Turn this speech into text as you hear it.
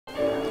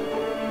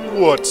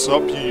What's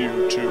up,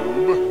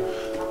 YouTube?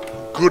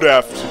 Good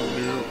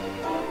afternoon.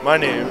 My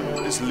name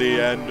is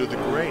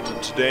LyanderTheGreat,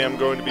 and today I'm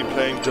going to be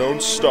playing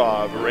Don't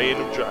Starve,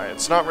 Reign of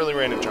Giants. Not really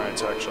Reign of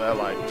Giants, actually, I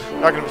lied.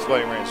 Not going to be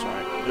playing Reign of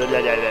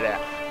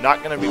Giants.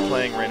 Not going to be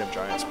playing Reign of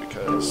Giants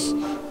because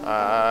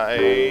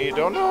I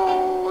don't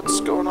know what's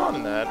going on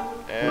in that,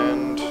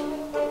 and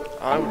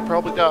I would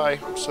probably die.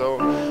 So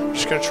I'm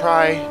just going to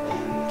try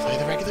and play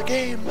the regular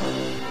game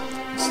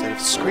instead of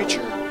the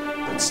Screecher.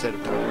 Instead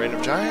of doing Reign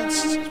of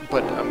Giants,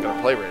 but I'm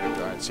gonna play Reign of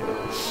Giants, you know.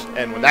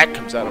 And when that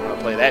comes out, I'm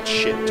gonna play that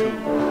shit too.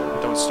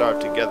 Don't Starve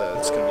together.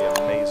 It's gonna be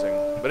amazing.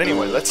 But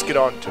anyway, let's get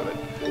on to it.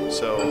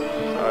 So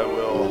I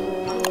will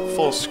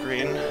full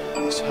screen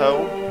this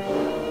hoe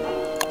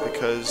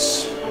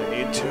because I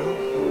need to.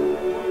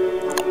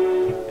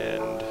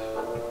 And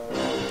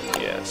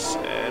yes,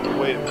 and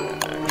wait a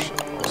minute.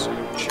 Actually, I'm also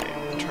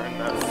gonna turn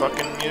that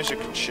fucking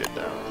music and shit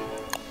down.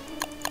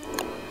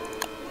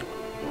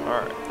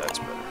 All right, that's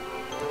better.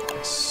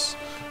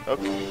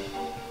 Okay.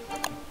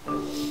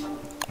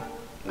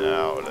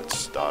 Now let's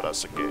start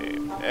us a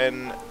game.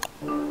 And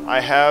I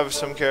have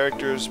some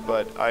characters,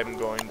 but I'm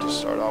going to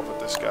start off with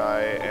this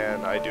guy.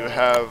 And I do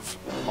have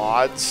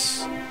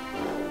mods,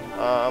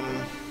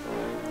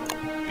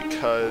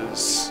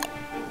 because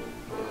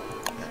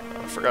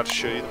I forgot to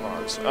show you the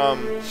mods.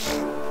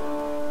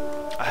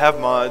 I have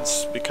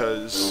mods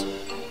because,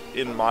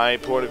 in my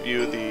point of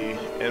view, the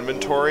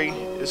inventory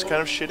is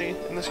kind of shitty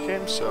in this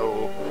game,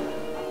 so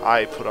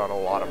I put on a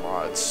lot of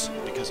mods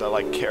because I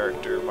like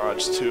character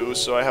mods too,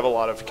 so I have a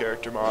lot of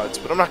character mods,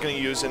 but I'm not going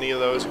to use any of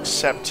those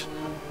except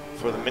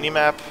for the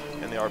minimap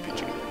and the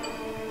RPG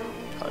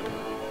HUD.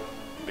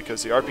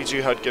 Because the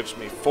RPG HUD gives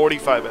me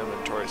 45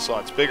 inventory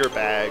slots, bigger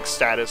bags,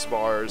 status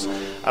bars.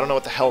 I don't know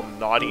what the hell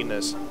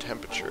naughtiness and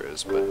temperature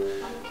is, but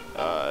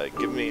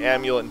give me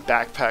amulet and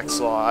backpack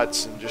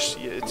slots, and just,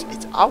 yeah,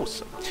 it's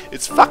awesome.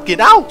 It's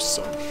fucking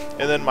awesome!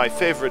 And then my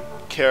favorite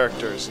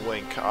character is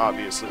Link,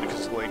 obviously,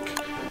 because Link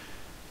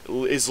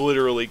is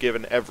literally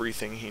given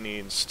everything he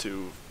needs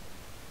to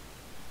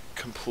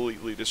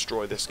completely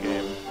destroy this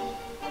game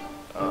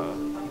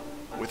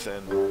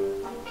within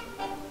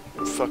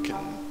fucking,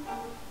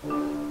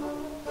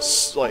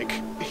 like,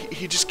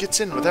 he just gets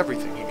in with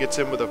everything. He gets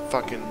in with a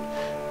fucking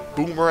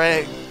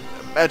boomerang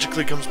that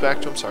magically comes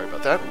back to him. Sorry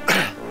about that.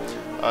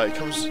 He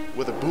comes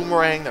with a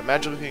boomerang that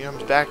magically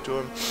comes back to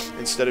him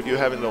instead of you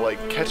having to,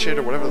 like, catch it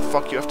or whatever the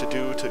fuck you have to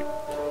do to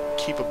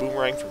keep a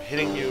boomerang from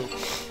hitting you.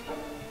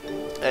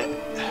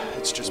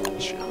 It's just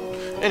bullshit.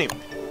 Anyway,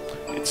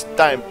 it's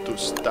time to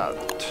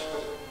start.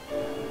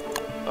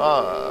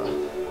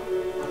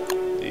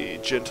 The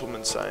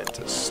gentleman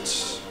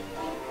scientist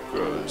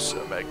grows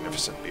a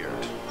magnificent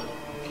beard.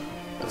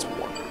 That's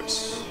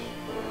wondrous.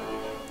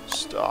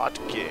 Start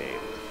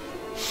game.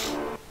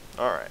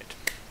 Alright.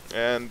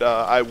 And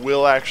I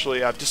will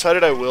actually, I've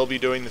decided I will be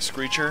doing the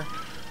Screecher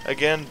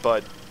again,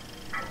 but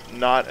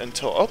not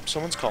until, oh,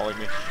 someone's calling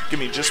me. Give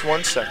me just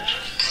 1 second.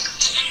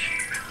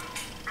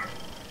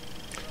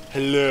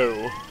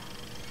 Hello.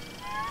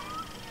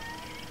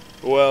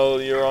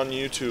 Well, you're on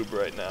YouTube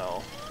right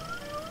now.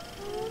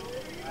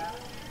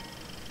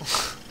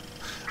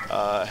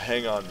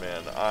 Hang on,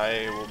 man.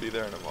 I will be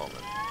there in a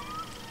moment.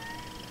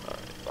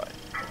 Alright,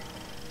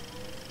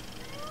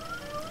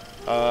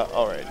 bye.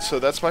 Alright, so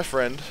that's my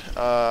friend.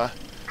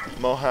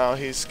 Mohow,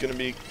 he's gonna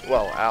be,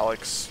 well,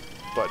 Alex,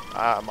 but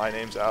my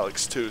name's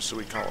Alex too, so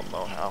we call him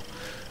Mohow.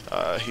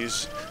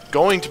 He's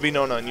going to be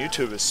known on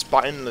YouTube as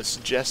SPINELESS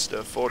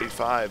Jester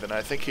 45, and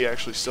I think he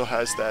actually still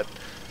has that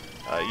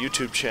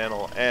YouTube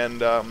channel,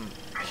 and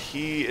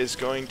he is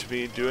going to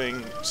be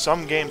doing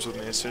some games with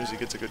me as soon as he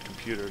gets a good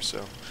computer,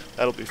 so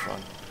that'll be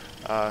fun.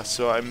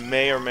 So I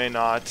may or may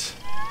not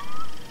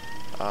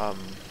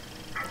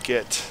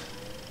get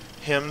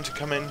him to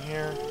come in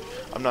here.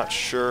 I'm not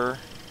sure,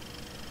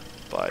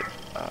 but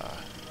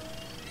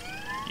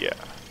yeah,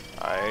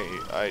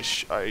 I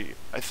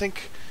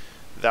think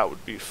that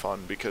would be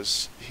fun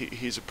because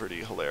he's a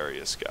pretty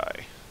hilarious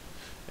guy,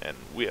 and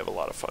we have a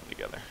lot of fun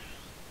together.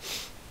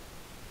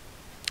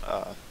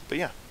 But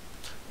yeah.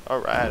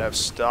 Alright, I've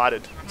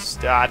started.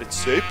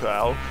 Say,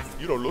 pal,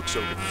 you don't look so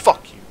good.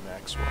 Fuck you,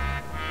 Maxwell.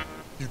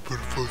 You better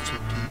find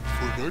something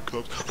before night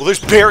comes. Well, there's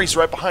berries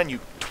right behind you,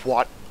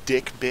 twat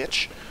dick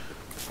bitch.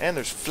 And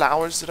there's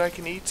flowers that I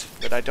can eat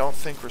that I don't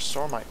think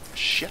restore my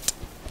shit.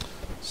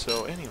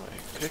 So anyway,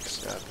 pick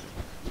step.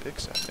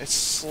 It's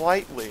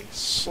slightly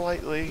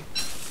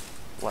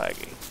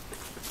laggy.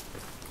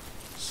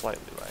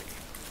 Slightly laggy.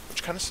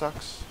 Which kind of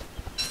sucks.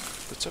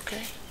 But it's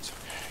okay. It's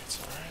okay. It's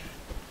alright.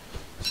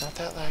 It's not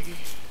that laggy.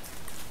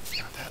 It's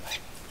not that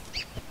laggy.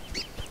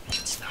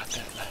 It's not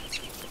that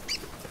laggy.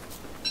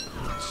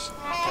 It's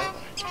not that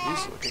laggy.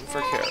 He's looking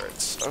for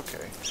carrots.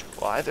 Okay.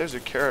 Why, there's a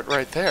carrot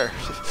right there.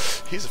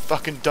 He's a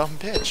fucking dumb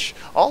bitch.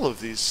 All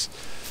of these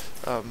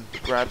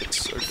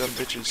rabbits are dumb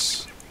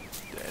bitches.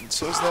 And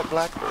so is that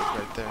blackbird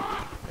right there.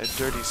 A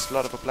dirty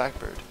slut of a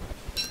blackbird.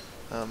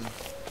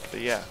 But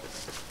yeah.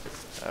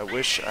 I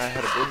wish I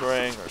had a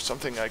boomerang or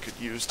something I could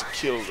use to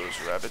kill those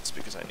rabbits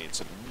because I need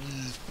some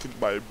meat in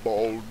my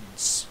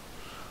bones.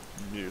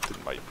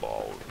 within my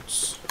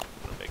bones. I'm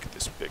gonna make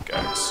this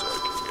pickaxe so I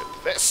can get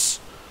this.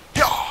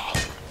 Yeah!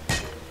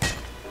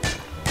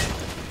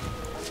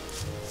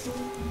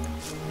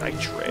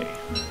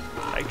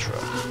 Nitro.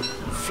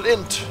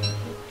 Flint!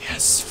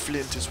 Yes,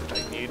 flint is what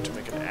I need to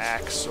make an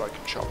axe so I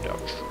can chop down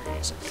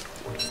trees and get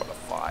wood for the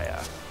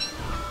fire.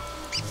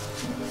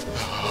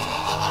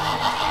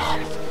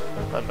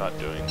 I'm not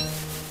doing...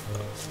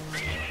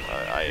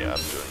 I am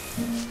doing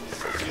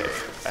okay.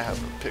 I have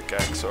a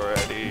pickaxe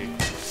already,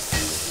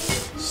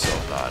 so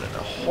I'm not in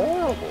a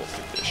horrible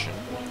condition.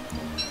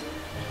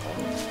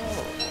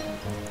 Horrible.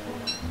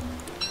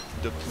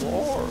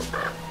 Deplorable.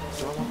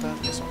 Do I want that?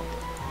 Yes, I want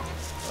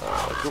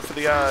that. Go for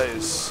the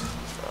eyes.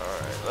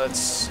 Alright, let's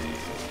see.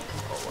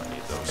 Oh, I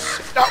need those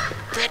seeds. No!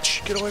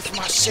 Bitch! Get away from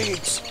my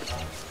seeds!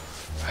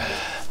 Hey.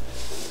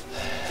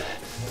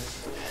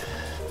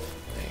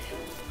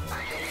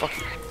 Fuck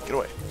you. Get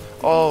away.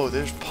 Oh,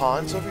 there's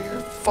ponds over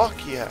here?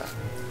 Fuck yeah.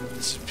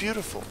 This is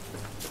beautiful.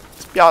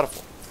 It's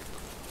beautiful.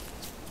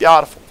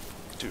 Beautiful.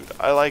 Dude,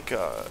 I like,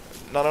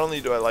 not only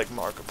do I like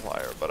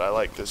Markiplier, but I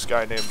like this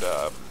guy named,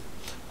 oh,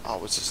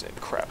 what's his name?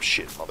 Crap.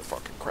 Shit,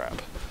 motherfucking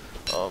crap.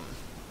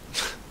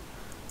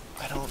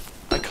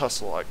 I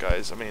cuss a lot,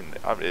 guys. I mean,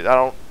 I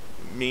don't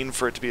mean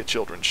for it to be a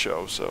children's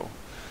show, so.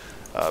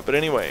 But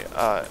anyway,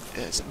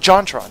 it's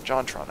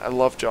JonTron. I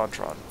love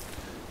JonTron.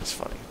 It's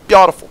funny.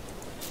 Beautiful.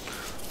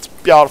 It's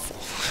beautiful.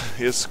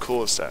 He has the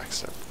coolest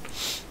accent.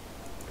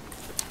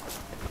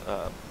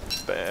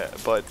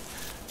 But,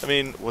 I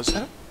mean, was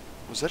that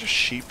a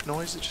sheep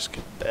noise that just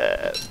came?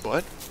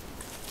 What?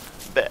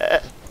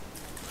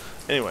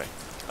 Anyway,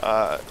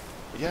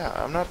 yeah,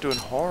 I'm not doing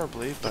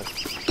horribly, but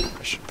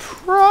I should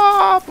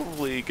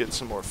probably get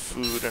some more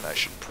food, and I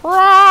should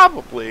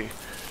probably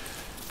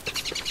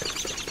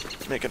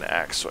make an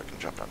axe so I can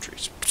jump down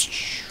trees.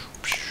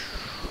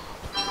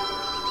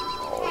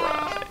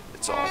 Alright,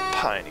 it's all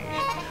piney.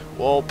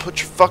 Well,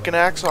 put your fucking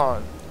axe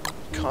on,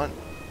 cunt.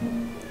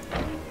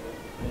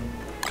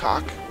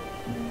 Cocky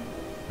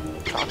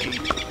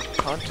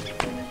cunt.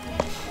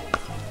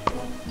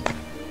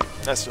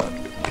 That's not a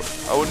good word.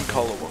 I wouldn't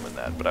call a woman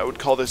that, but I would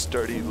call this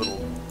dirty little,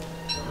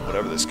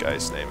 whatever this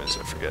guy's name is,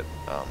 I forget.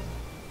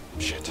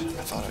 Shit, I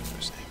thought I knew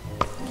his name.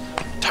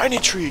 Tiny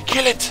tree,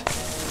 kill it!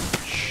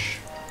 Shh.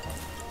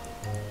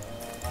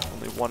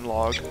 Only one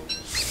log.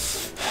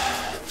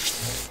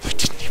 I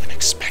didn't even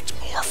expect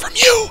more from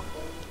you!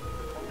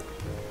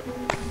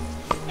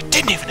 I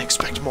didn't even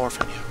expect more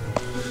from you.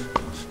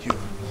 You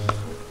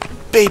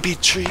baby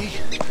tree.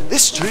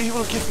 This tree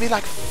will give me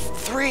like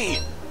 3.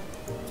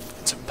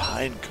 And some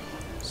pine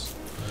cones.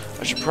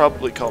 I should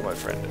probably call my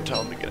friend and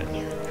tell him to get in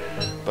here.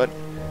 But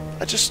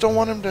I just don't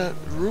want him to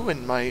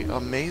ruin my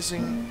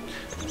amazing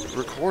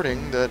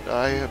recording that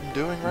I am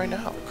doing right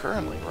now,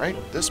 currently, right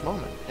this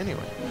moment.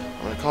 Anyway,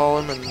 I'm going to call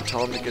him and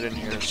tell him to get in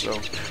here, so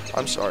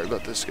I'm sorry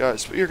about this,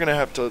 guys, but you're going to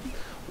have to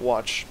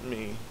watch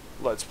me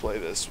let's play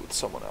this with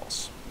someone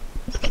else.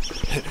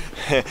 Isn't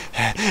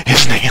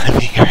it going to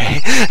be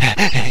great?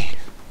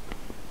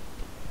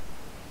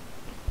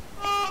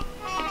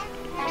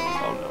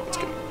 Oh no, it's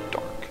getting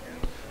dark.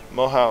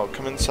 Mohau,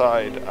 come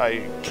inside.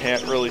 I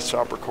can't really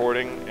stop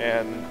recording,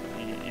 and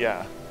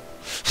yeah.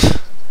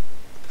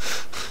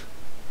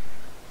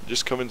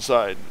 Just come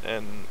inside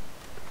and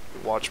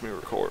watch me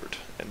record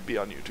and be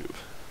on YouTube.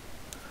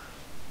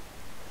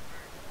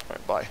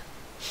 Alright, bye.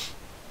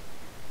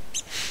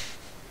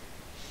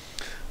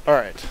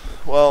 Alright,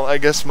 well, I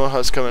guess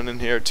Mohau's coming in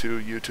here to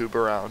YouTube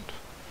around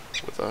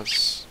with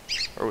us.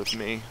 Or with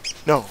me.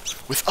 No,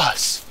 with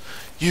us.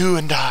 You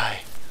and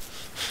I.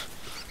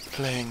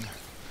 Playing,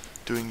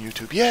 doing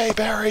YouTube. Yay,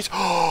 berries!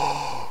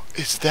 Oh,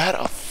 is that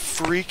a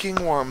freaking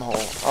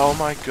wormhole? Oh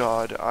my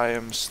god, I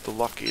am the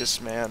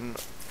luckiest man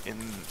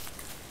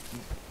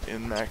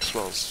in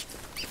Maxwell's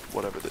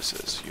whatever this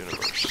is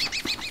universe.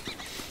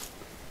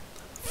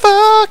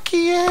 Fuck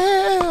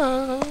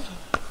yeah!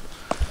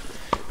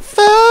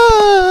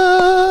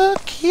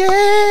 Fuck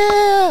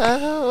yeah!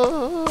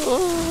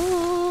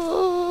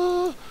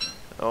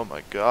 Oh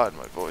my god,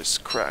 my voice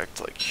cracked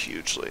like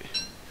hugely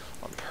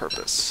on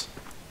purpose.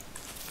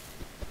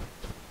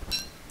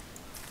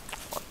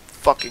 On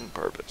fucking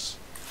purpose.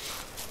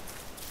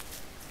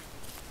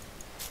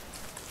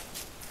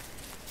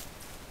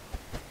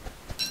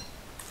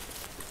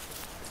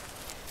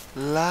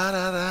 La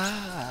da da,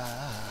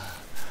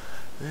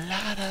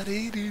 la da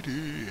dee dee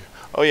dee.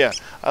 Oh yeah,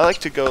 I like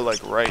to go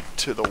like right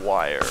to the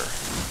wire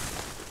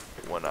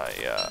when I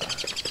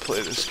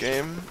play this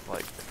game.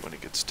 Like when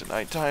it gets to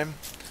nighttime,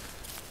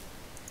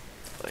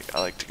 like I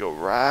like to go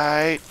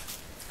right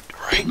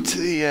to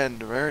the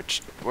end, right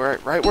where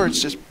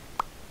it's just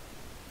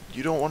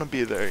you don't want to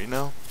be there, you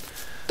know.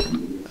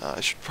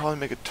 I should probably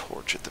make a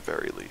torch at the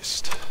very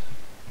least.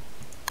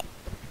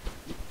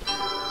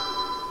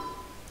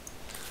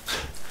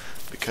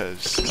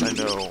 Because I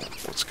know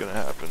what's gonna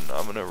happen.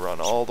 I'm gonna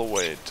run all the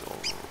way till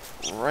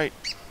right.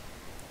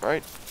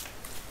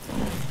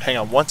 Hang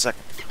on 1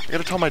 second. I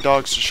gotta tell my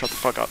dogs to shut the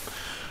fuck up.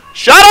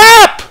 Shut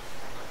up!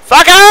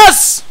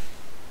 Fuckers!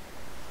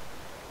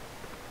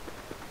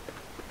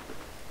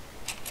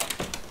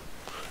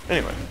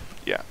 Anyway,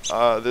 yeah,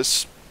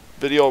 this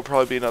video will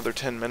probably be another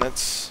 10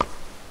 minutes,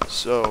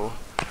 so,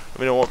 I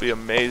mean, it won't be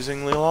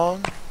amazingly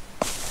long,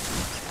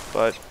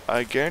 but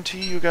I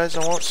guarantee you guys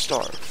I won't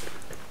starve.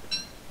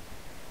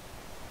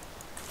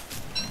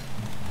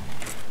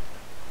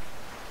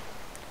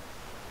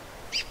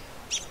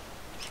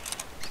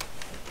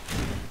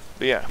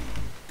 But yeah,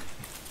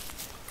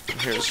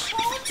 here's,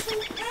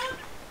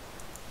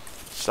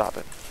 stop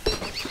it.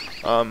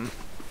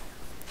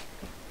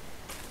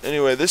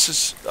 Anyway, this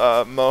is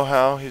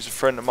Mohow. He's a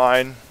friend of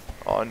mine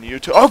on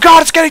YouTube. Oh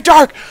God, it's getting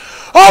dark!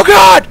 Oh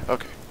God!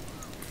 Okay.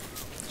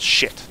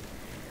 Shit.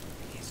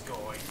 He's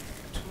going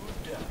to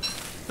die.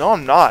 No,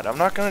 I'm not. I'm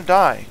not gonna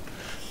die.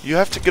 You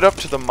have to get up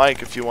to the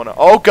mic if you wanna.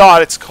 Oh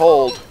God, it's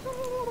cold.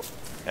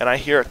 And I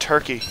hear a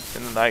turkey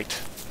in the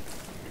night.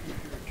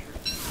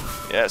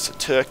 Yes, a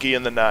turkey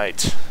in the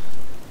night.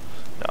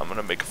 Now I'm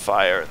gonna make a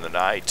fire in the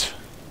night.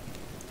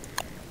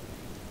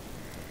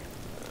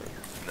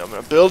 I'm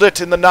gonna build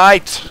it in the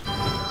night.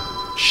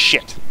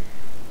 Shit.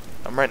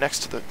 I'm right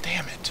next to the...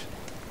 Damn it.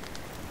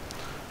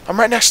 I'm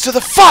right next to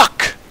the...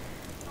 Fuck!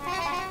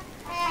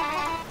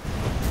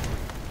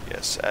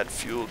 Yes, add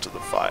fuel to the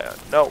fire.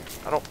 No,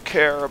 I don't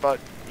care about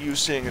you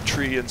seeing a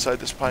tree inside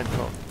this pine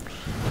cone.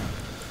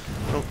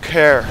 I don't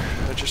care.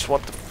 I just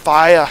want the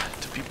fire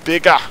to be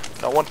bigger.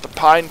 I want the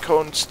pine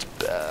cones to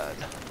burn.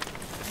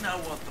 I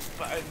want the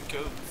pine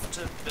cones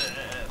to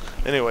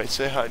burn. Anyway,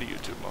 say hi to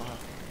YouTube, Mohow.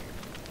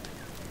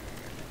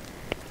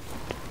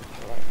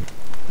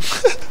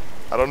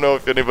 I don't know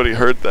if anybody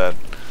heard that.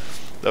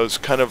 That was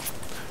kind of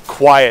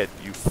quiet,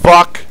 you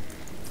fuck!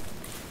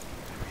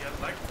 Yeah,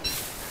 like,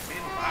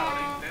 being loud,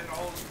 ain't that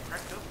all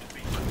cracked up to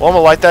be? Well, I'm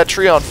gonna light that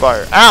tree on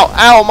fire. Ow!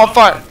 Ow! I'm on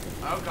fire!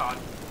 Oh God.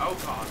 Oh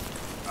God.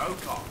 Oh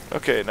God.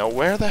 Okay, now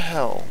where the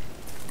hell?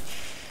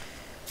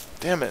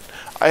 Damn it.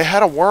 I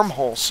had a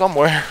wormhole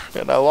somewhere,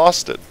 and I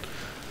lost it.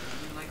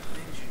 Like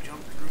things you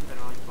jump through that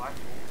are like black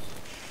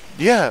holes?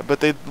 Yeah,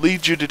 but they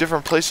lead you to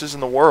different places in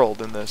the world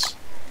in this.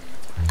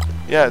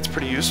 Yeah, it's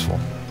pretty useful.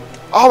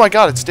 Oh my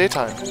God, it's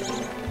daytime.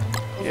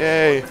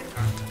 Yay.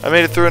 I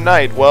made it through a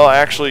night. Well,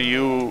 actually,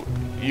 you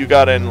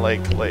got in,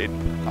 like, late.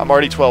 I'm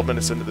already 12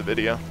 minutes into the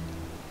video.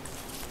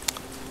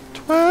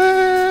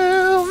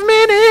 12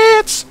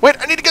 minutes! Wait,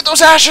 I need to get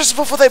those ashes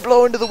before they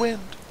blow into the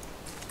wind.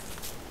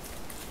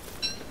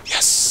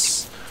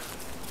 Yes!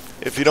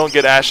 If you don't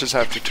get ashes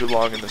after too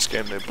long in this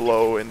game, they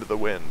blow into the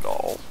wind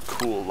all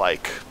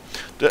cool-like.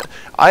 Do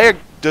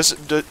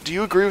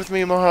you agree with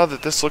me, Mohow,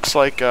 that this looks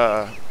like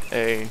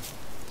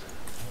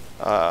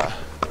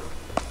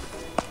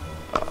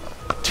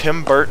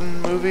Tim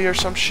Burton movie or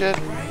some shit?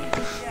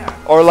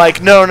 Or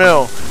like, no.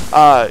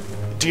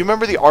 Do you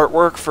remember the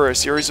artwork for A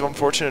Series of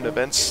Unfortunate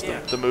Events,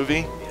 the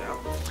movie? Yeah.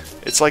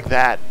 It's like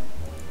that.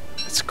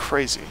 It's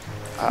crazy.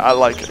 I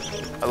like it.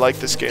 I like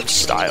this game's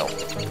style.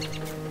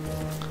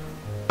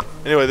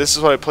 Anyway, this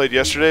is what I played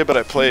yesterday, but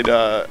I played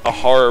a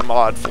horror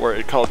mod for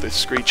it called The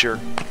Screecher.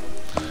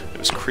 It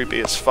was creepy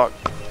as fuck.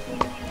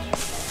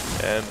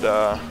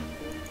 And,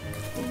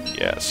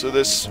 yeah, so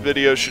this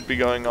video should be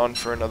going on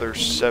for another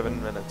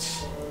 7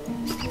 minutes.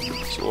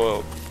 So,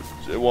 well,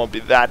 it won't be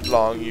that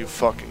long, you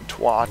fucking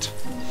twat.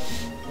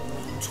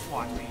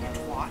 Twat, me, you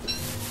twat.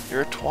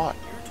 You're a twat.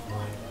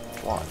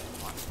 You're a twat.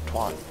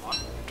 Twat.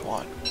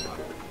 Twat. Twat.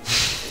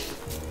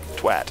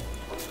 Twat.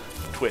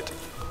 Twit.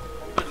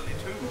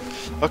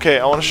 Okay,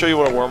 I want to show you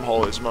what a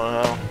wormhole is,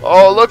 Mohow.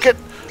 Oh, look at...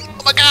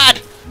 Oh my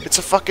God! It's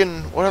a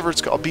fucking... whatever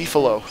it's called. A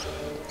beefalo.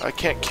 I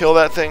can't kill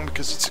that thing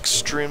because it's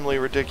extremely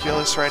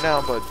ridiculous right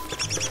now, but...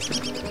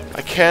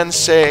 I can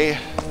say...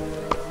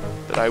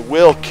 that I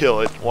will kill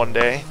it one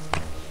day.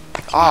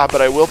 Ah,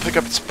 but I will pick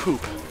up its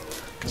poop.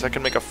 Because I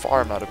can make a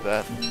farm out of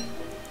that.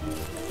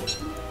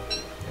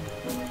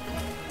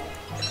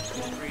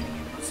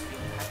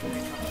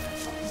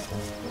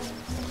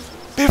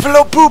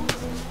 Beefalo poop!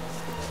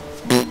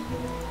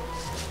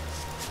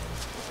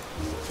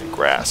 And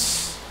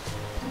grass.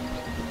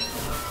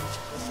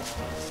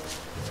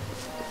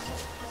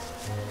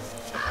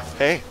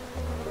 Hey.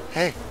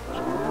 Hey.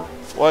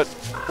 What?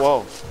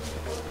 Whoa.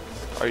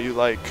 Are you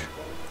like...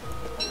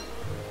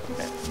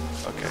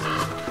 Okay.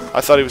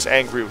 I thought he was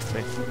angry with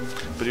me.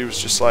 But he was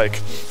just like...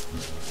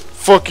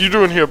 Fuck you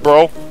doing here,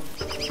 bro?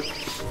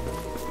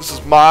 This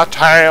is my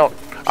town.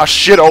 I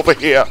shit over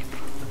here.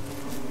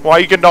 Why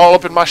you getting all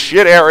up in my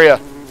shit area?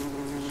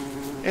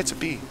 It's a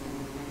bee.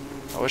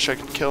 I wish I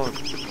could kill him,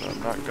 but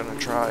I'm not gonna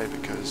try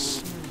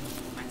because...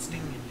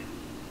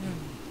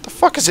 The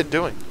fuck is it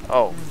doing?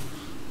 Oh,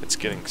 it's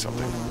getting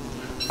something.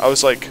 I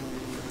was like,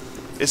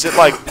 is it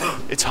like,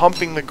 it's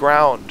humping the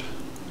ground.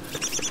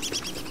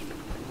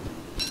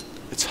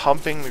 It's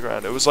humping the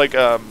ground. It was like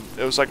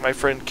my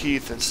friend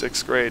Keith in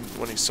 6th grade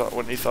when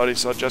he thought he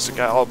saw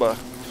Jessica Alba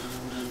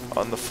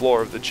on the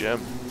floor of the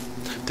gym.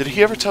 Did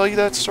he ever tell you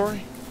that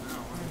story?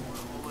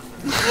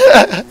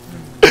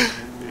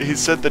 He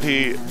said that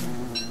he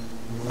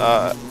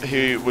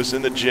was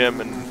in the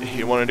gym and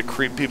he wanted to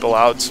creep people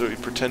out, so he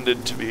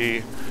pretended to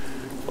be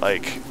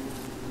like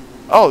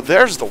Oh,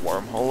 there's the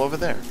wormhole over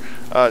there.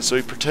 So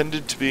he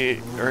pretended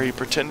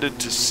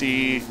to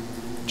see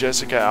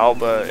Jessica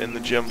Alba in the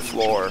gym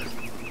floor.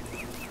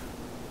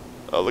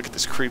 Oh, look at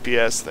this creepy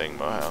ass thing,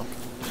 Mohau.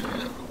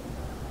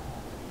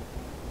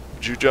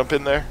 Did you jump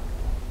in there?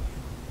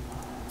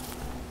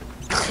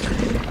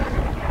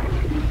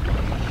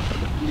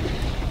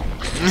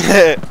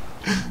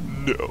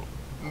 No.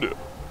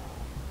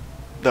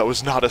 That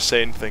was not a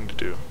sane thing to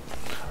do.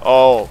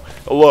 Oh,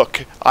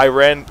 look, I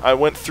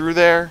went through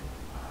there,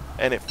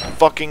 and it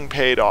fucking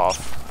paid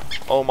off.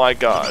 Oh my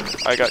god,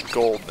 I got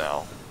gold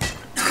now.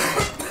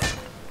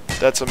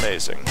 That's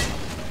amazing.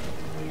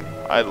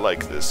 I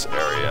like this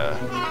area.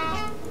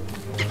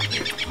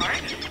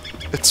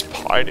 It's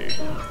piney.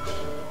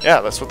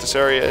 Yeah, that's what this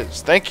area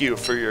is. Thank you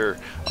for your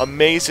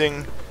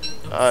amazing,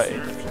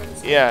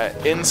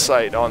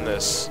 insight on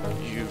this,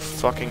 you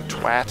fucking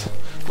twat.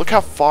 Look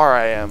how far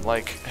I am.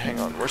 Like, hang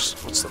on, what's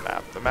the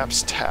map? The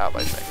map's tab,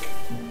 I think.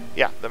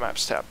 Yeah, the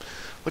map's tab.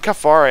 Look how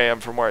far I am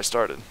from where I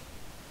started.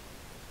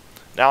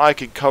 Now I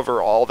could cover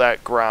all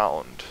that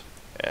ground,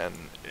 and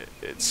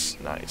it's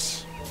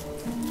nice.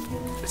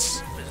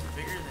 It's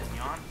bigger than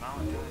Jan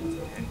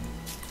Valentine's dick.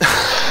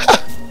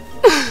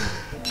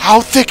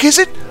 How thick is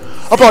it?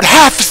 About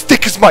half as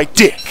thick as my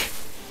dick.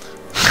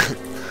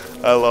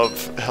 I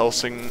love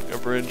Helsing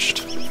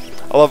Abridged.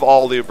 I love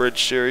all the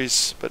Abridged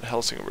series, but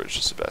Helsing Abridged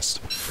is the best.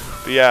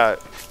 But yeah,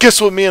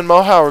 guess what me and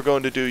Mohau are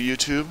going to do,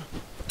 YouTube?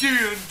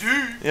 D&D.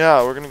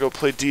 Yeah, we're gonna go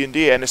play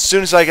D&D, and as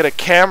soon as I get a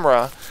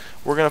camera,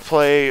 we're gonna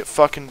play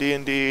fucking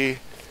D&D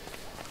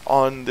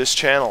on this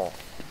channel.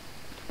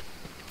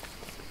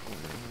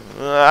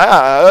 You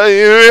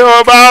know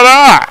about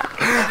that?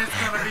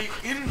 It's gonna be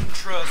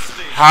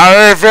interesting. How do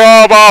you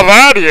feel about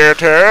that,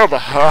 YouTube?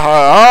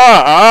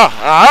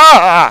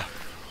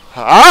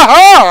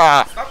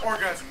 Stop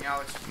orgasming,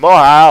 Alex.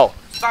 Mohau.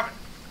 Stop it.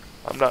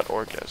 I'm not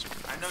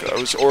orgasming. I know If I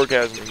you. was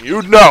orgasming,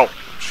 you'd know.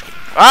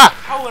 Ah!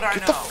 How would I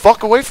Get know? the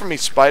fuck away from me,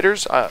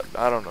 spiders. I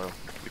don't know,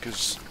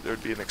 because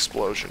there'd be an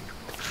explosion.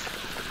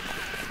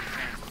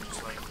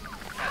 Just like,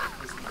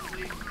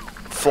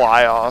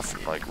 Fly off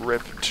and like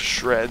rip to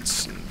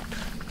shreds and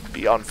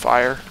be on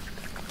fire.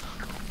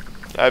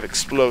 I have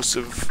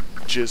explosive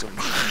jism.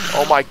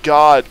 Oh my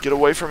god, get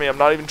away from me. I'm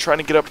not even trying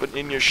to get up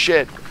in your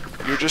shit.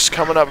 You're just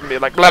coming up and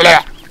being like, blah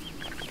blah.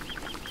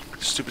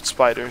 Stupid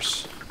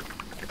spiders.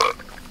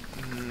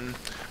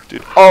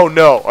 Dude, oh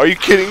no, are you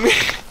kidding me?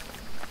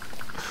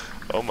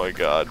 Oh my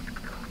god.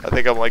 I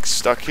think I'm like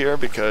stuck here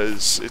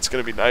because it's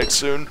gonna be night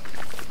soon.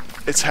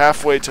 It's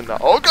halfway to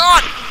night. Oh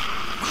god!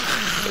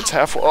 It's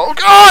halfway. Oh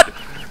god!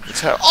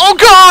 It's oh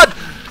god!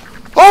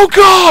 Oh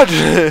god!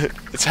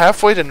 It's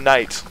halfway to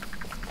night.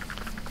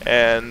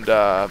 And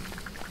I'm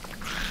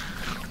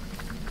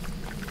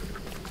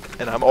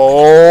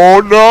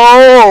oh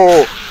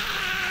no!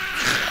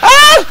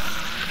 Ah!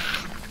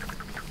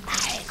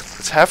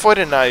 It's halfway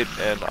to night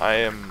and I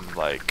am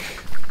like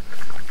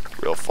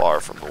real far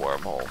from the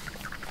wormhole.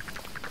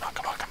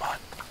 Come on, come on.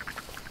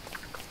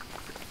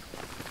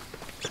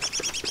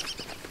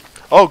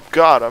 Oh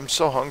god, I'm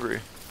so hungry.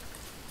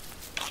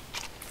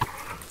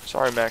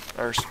 Sorry, Mac,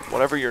 or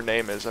whatever your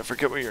name is. I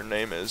forget what your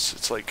name is.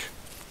 It's like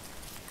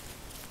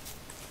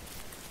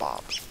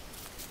Bob.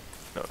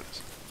 No, it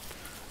isn't.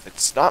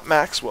 It's not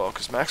Maxwell,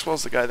 because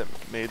Maxwell's the guy that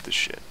made the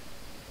shit.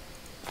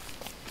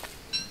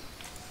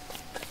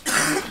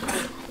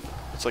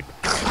 It's like,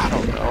 I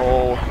don't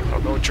know. I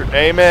don't know what your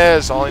name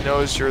is. All I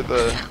know is you're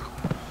the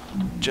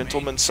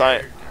gentleman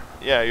scientist.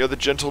 Yeah, you're the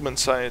gentleman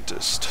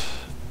scientist.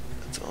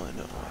 That's all I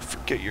know. I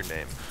forget your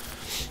name.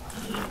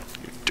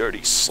 Your dirty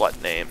slut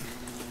name.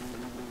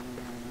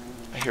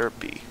 I hear a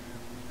bee.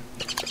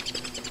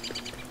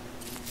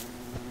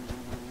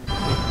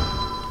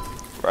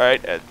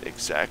 Right at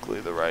exactly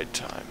the right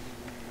time.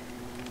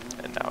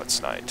 And now it's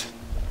night.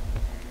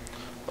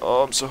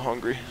 Oh, I'm so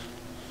hungry.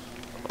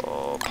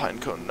 Oh, pine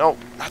cone. No,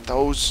 not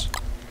those.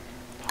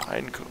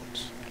 Pine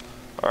cones.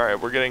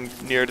 Alright, we're getting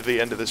near to the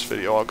end of this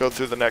video. I'll go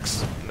through the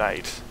next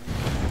night.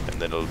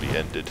 And then it'll be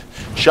ended.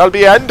 Shall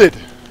be ended!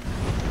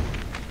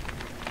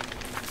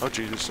 Oh,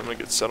 Jesus, I'm gonna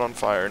get set on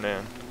fire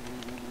now.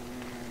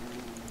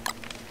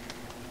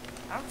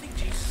 I don't think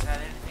Jesus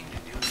had anything to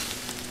do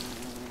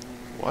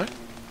with What? it.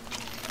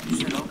 You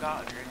said, oh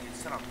God, you're gonna get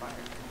set on fire.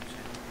 You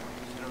said,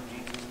 oh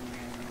Jesus, you're gonna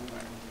get set on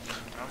fire.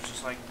 And I was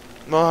just like,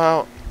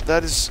 Mohau,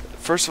 that is,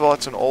 first of all,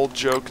 it's an old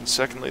joke, and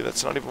secondly,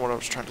 that's not even what I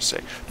was trying to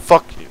say.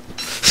 Fuck you.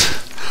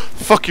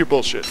 Fuck your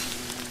bullshit.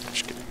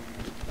 Just kidding.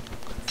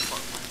 fuck my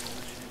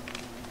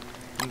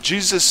bullshit. And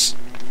Jesus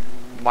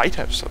might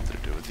have something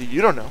to do with it.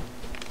 You don't know.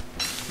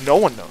 No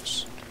one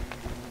knows.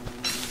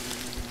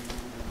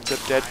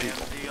 Except dead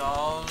people. I am the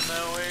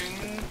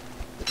all-knowing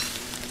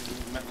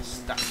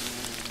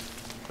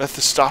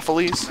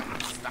Mephistopheles?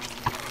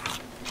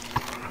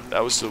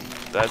 That was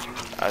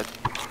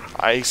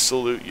I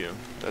salute you.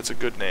 That's a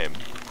good name.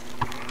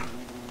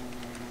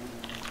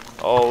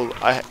 Oh,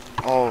 I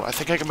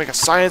think I can make a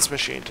science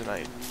machine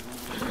tonight.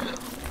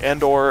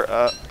 And or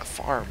a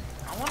farm.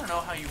 I want to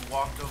know how you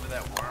walked over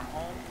that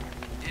wormhole,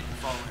 didn't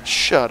following.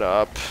 Shut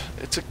up.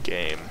 It's a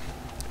game.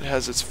 It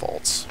has its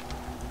faults.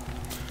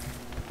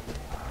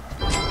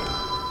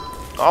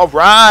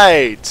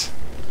 Alright!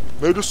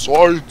 Made a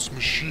science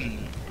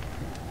machine.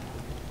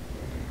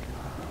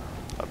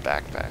 A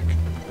backpack.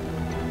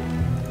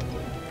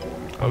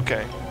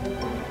 Okay.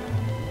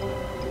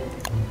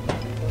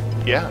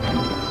 Yeah.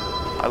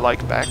 I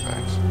like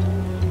backpacks.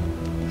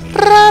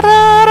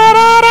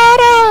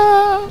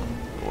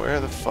 Where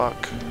the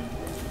fuck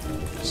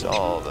is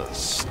all the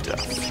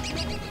stuff?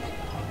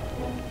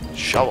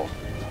 Shovel.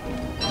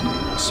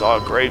 I saw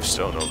a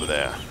gravestone over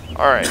there.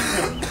 Alright.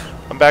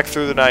 I'm back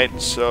through the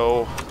night,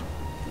 so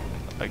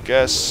I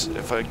guess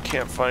if I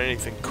can't find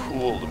anything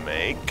cool to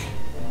make,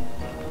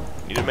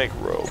 I need to make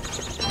rope.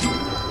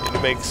 I need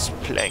to make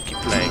planky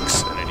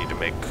planks, and I need to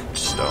make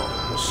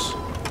stones.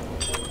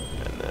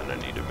 And then I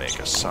need to make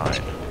a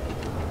sign.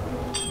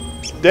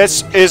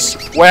 This is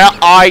where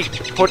I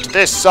put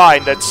this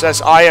sign that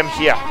says I am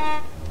here.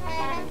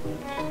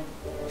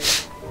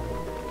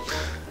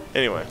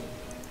 Anyway.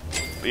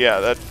 But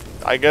yeah,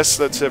 I guess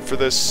that's it for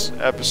this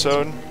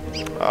episode.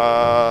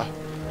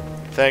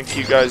 Thank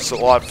you guys a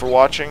lot for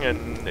watching,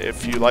 and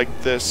if you like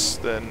this,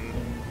 then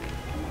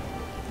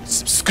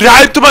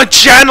subscribe to my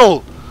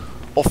channel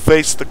or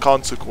face the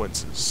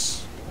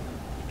consequences.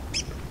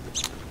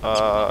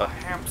 A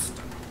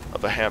hamster.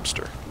 Of a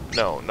hamster.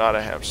 No, not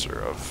a hamster,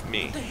 of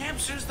me. The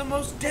hamster is the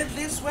most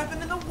deadliest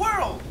weapon in the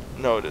world.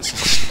 No, it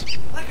isn't.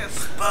 Like a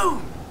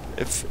spoon.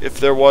 If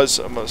there was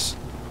a most...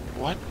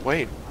 What?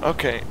 Wait.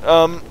 Okay.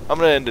 I'm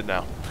gonna end it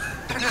now.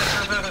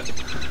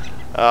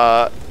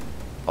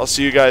 I'll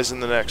see you guys in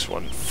the next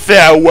one.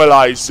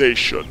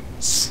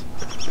 Farewellizations.